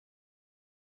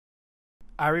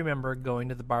I remember going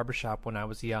to the barbershop when I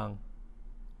was young.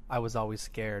 I was always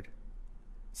scared.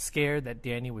 Scared that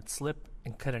Danny would slip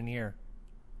and cut an ear,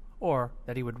 or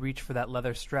that he would reach for that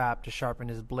leather strap to sharpen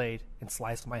his blade and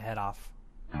slice my head off.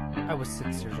 I was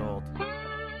 6 years old.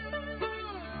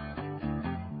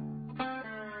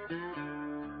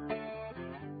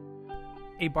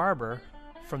 A barber,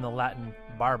 from the Latin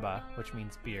barba, which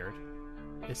means beard,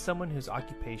 is someone whose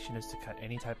occupation is to cut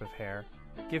any type of hair,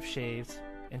 give shaves,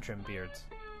 and trim beards.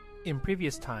 In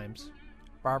previous times,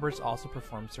 barbers also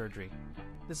performed surgery.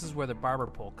 This is where the barber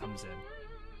pole comes in.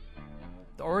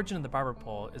 The origin of the barber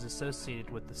pole is associated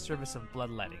with the service of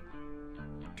bloodletting.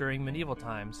 During medieval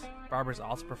times, barbers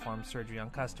also performed surgery on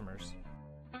customers.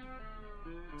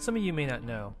 Some of you may not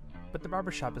know, but the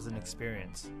barbershop is an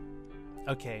experience.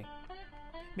 Okay,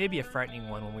 maybe a frightening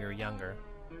one when we were younger,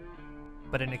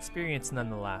 but an experience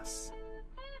nonetheless.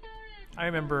 I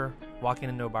remember walking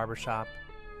into a barbershop,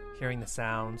 hearing the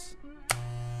sounds,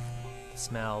 the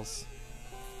smells,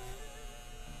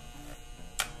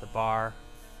 the bar,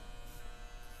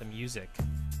 the music.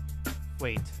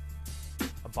 Wait,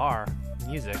 a bar,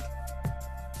 music?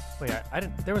 Wait, I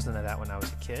didn't. There was none of that when I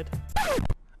was a kid.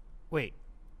 Wait,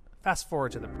 fast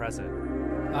forward to the present.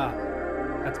 Ah,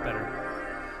 that's better.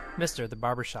 Mr. the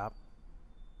Barbershop.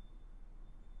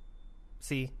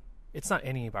 See, it's not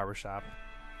any barbershop.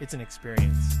 It's an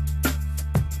experience.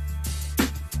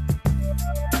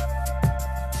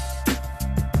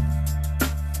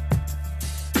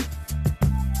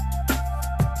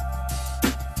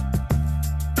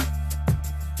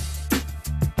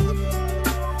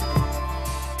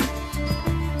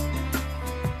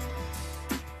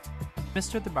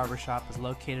 Mr. the Barbershop is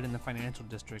located in the financial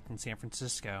district in San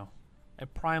Francisco, a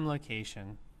prime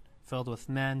location filled with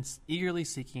men eagerly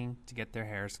seeking to get their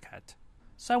hairs cut.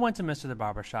 So I went to Mr. the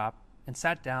Barbershop and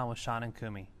sat down with Sean and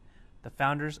Kumi, the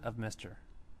founders of Mr.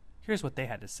 Here's what they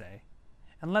had to say,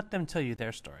 and let them tell you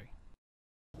their story.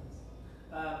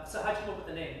 So how'd you come up with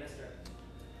the name, Mr.?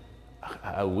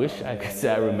 I wish I could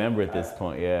say I remember at this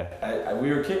point, yeah. We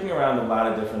were kicking around a lot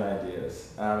of different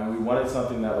ideas. We wanted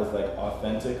something that was like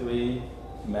authentically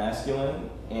masculine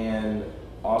and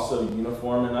also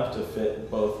uniform enough to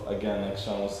fit both, again, like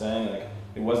Sean was saying, like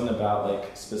it wasn't about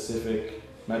like specific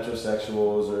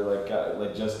metrosexuals or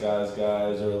like just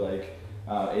guys or like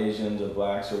Asians or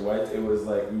blacks or whites. It was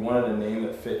like we wanted a name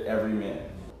that fit every man.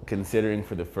 Considering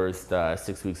for the first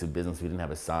 6 weeks of business we didn't have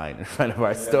a sign in front of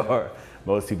our store.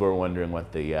 Most people were wondering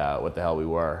what the hell we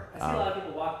were. I see a lot of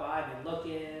people walk by, they look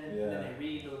in, and then they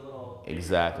read the little...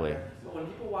 Exactly. But when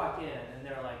people walk in and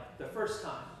they're like, the first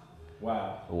time.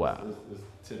 Wow.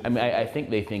 I mean, I think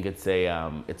they think it's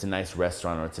a nice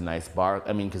restaurant or it's a nice bar.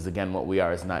 I mean, because again, what we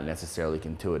are is not necessarily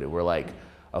intuitive. We're like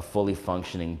a fully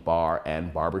functioning bar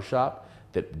and barbershop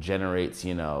that generates,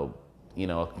 an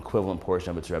equivalent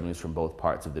portion of its revenues from both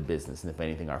parts of the business. And if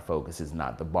anything, our focus is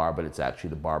not the bar, but it's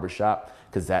actually the barbershop,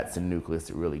 because that's the nucleus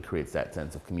that really creates that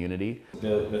sense of community.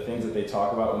 The things that they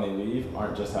talk about when they leave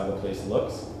aren't just how the place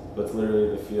looks, but it's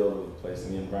literally the feel of the place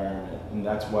and the environment. And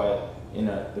that's why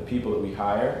the people that we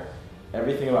hire,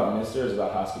 everything about Mr. is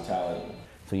about hospitality.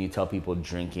 So when you tell people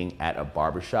drinking at a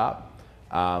barbershop,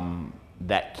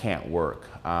 that can't work.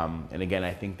 And again,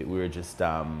 I think that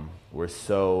we're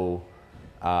so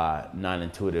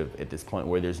non-intuitive at this point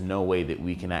where there's no way that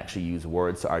we can actually use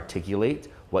words to articulate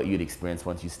what you'd experience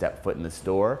once you step foot in the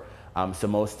store. So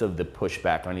most of the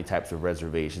pushback or any types of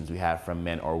reservations we have from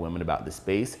men or women about the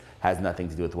space has nothing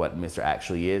to do with what Mr.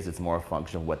 actually is. It's more a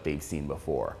function of what they've seen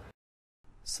before.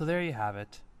 So there you have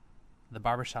it, the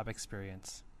barbershop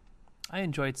experience. I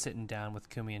enjoyed sitting down with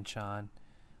Kumi and Sean,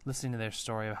 listening to their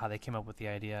story of how they came up with the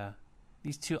idea.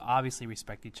 These two obviously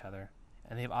respect each other,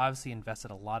 and they've obviously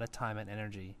invested a lot of time and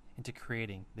energy into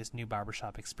creating this new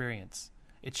barbershop experience.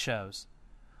 It shows.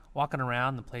 Walking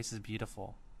around, the place is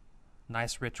beautiful.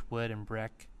 Nice rich wood and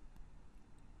brick.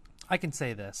 I can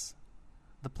say this.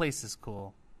 The place is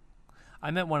cool.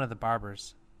 I met one of the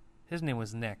barbers. His name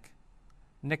was Nick.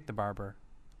 Nick the barber.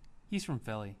 He's from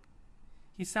Philly.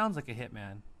 He sounds like a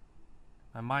hitman.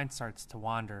 My mind starts to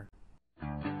wander.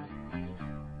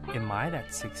 Am I that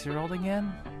 6-year-old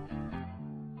again?